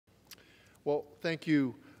Well, thank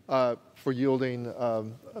you for yielding,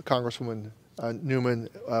 Congresswoman Newman.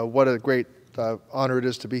 What a great honor it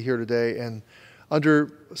is to be here today, and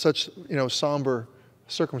under such somber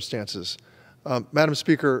circumstances. Madam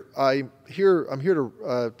Speaker, I'm here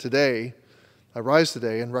today. I rise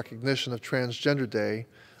today in recognition of Transgender Day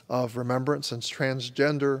of Remembrance and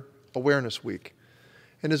Transgender Awareness Week.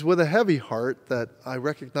 And it's with a heavy heart that I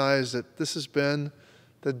recognize that this has been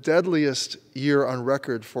the deadliest year on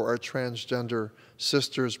record for our transgender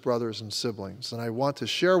sisters, brothers, and siblings. And I want to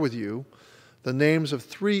share with you the names of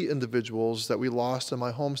 3 individuals that we lost in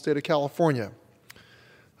my home state of California.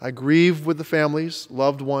 I grieve with the families,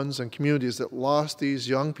 loved ones, and communities that lost these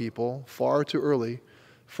young people far too early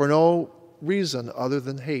for no reason other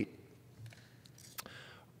than hate.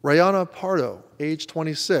 Rayana Pardo, age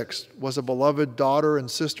 26, was a beloved daughter and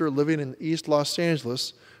sister living in East Los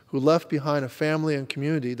Angeles who left behind a family and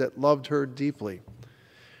community that loved her deeply.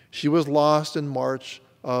 She was lost in March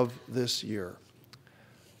of this year.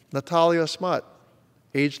 Natalia Smut,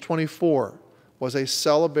 age 24, was a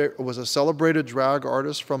celebrated drag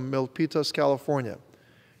artist from Milpitas, California.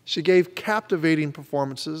 She gave captivating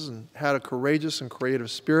performances and had a courageous and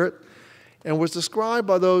creative spirit, and was described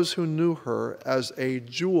by those who knew her as a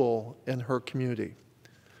jewel in her community.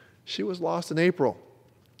 She was lost in April.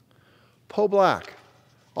 Poe Black,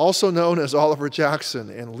 also known as Oliver Jackson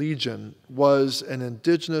and Legion, was an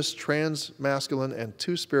indigenous, trans-masculine, and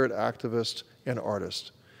two-spirit activist and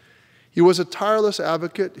artist. He was a tireless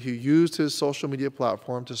advocate who used his social media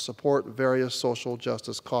platform to support various social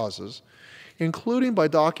justice causes, including by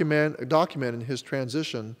documenting his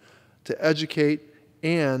transition to educate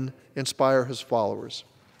and inspire his followers.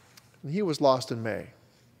 And he was lost in May.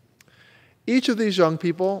 Each of these young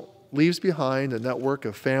people leaves behind a network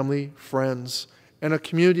of family, friends, and a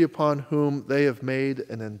community upon whom they have made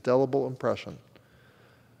an indelible impression.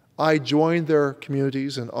 I join their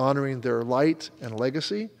communities in honoring their light and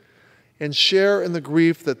legacy, and share in the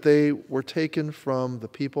grief that they were taken from the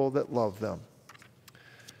people that love them.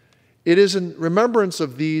 It is in remembrance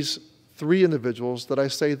of these 3 individuals that I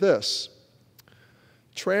say this: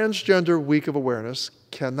 Transgender Week of Awareness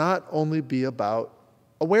cannot only be about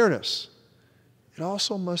awareness, it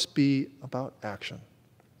also must be about action.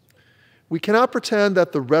 We cannot pretend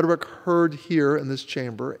that the rhetoric heard here in this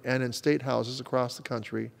chamber and in state houses across the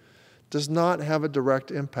country does not have a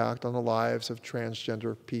direct impact on the lives of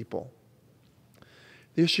transgender people.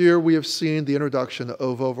 This year we have seen the introduction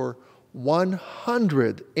of over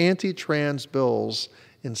 100 anti-trans bills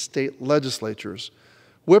in state legislatures,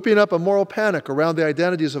 whipping up a moral panic around the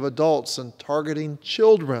identities of adults and targeting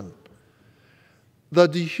children. The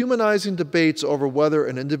dehumanizing debates over whether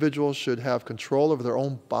an individual should have control over their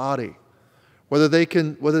own body, whether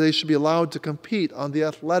they should be allowed to compete on the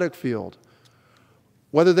athletic field,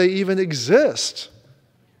 whether they even exist.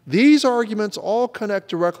 These arguments all connect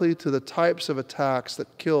directly to the types of attacks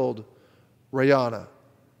that killed Rayana,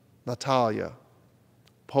 Natalia,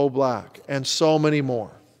 Poe Black, and so many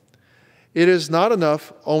more. It is not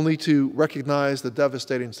enough only to recognize the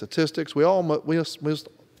devastating statistics. We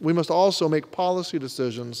must also make policy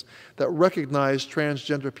decisions that recognize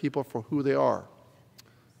transgender people for who they are.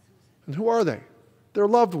 And who are they? They're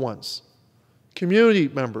loved ones, community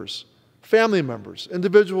members, family members,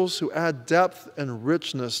 individuals who add depth and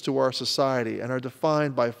richness to our society and are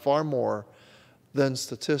defined by far more than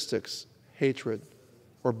statistics, hatred,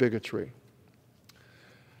 or bigotry.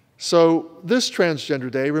 So this Transgender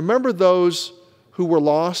Day, remember those who were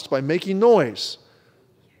lost by making noise.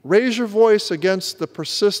 Raise your voice against the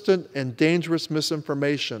persistent and dangerous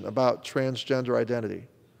misinformation about transgender identity.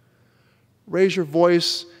 Raise your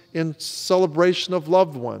voice in celebration of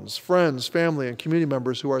loved ones, friends, family, and community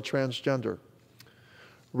members who are transgender.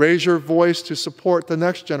 Raise your voice to support the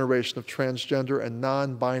next generation of transgender and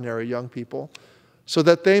non-binary young people so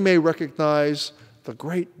that they may recognize the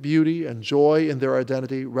great beauty and joy in their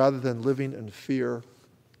identity rather than living in fear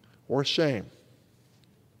or shame.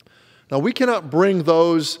 Now, we cannot bring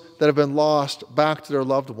those that have been lost back to their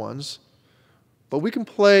loved ones, but we can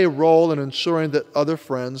play a role in ensuring that other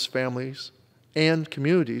friends, families, and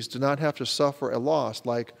communities do not have to suffer a loss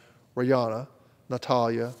like Rayana,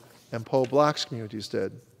 Natalia, and Poe Black's communities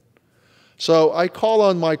did. So I call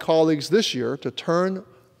on my colleagues this year to turn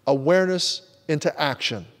awareness into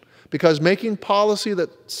action, because making policy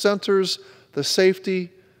that centers the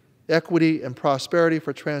safety, equity, and prosperity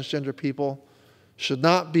for transgender people should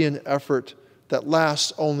not be an effort that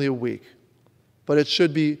lasts only a week, but it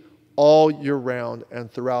should be all year round and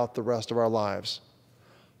throughout the rest of our lives.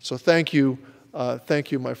 So thank you,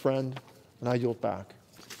 my friend, and I yield back.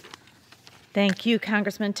 Thank you,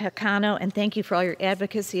 Congressman Takano, and thank you for all your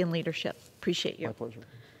advocacy and leadership. Appreciate you. My pleasure.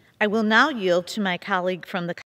 I will now yield to my colleague from the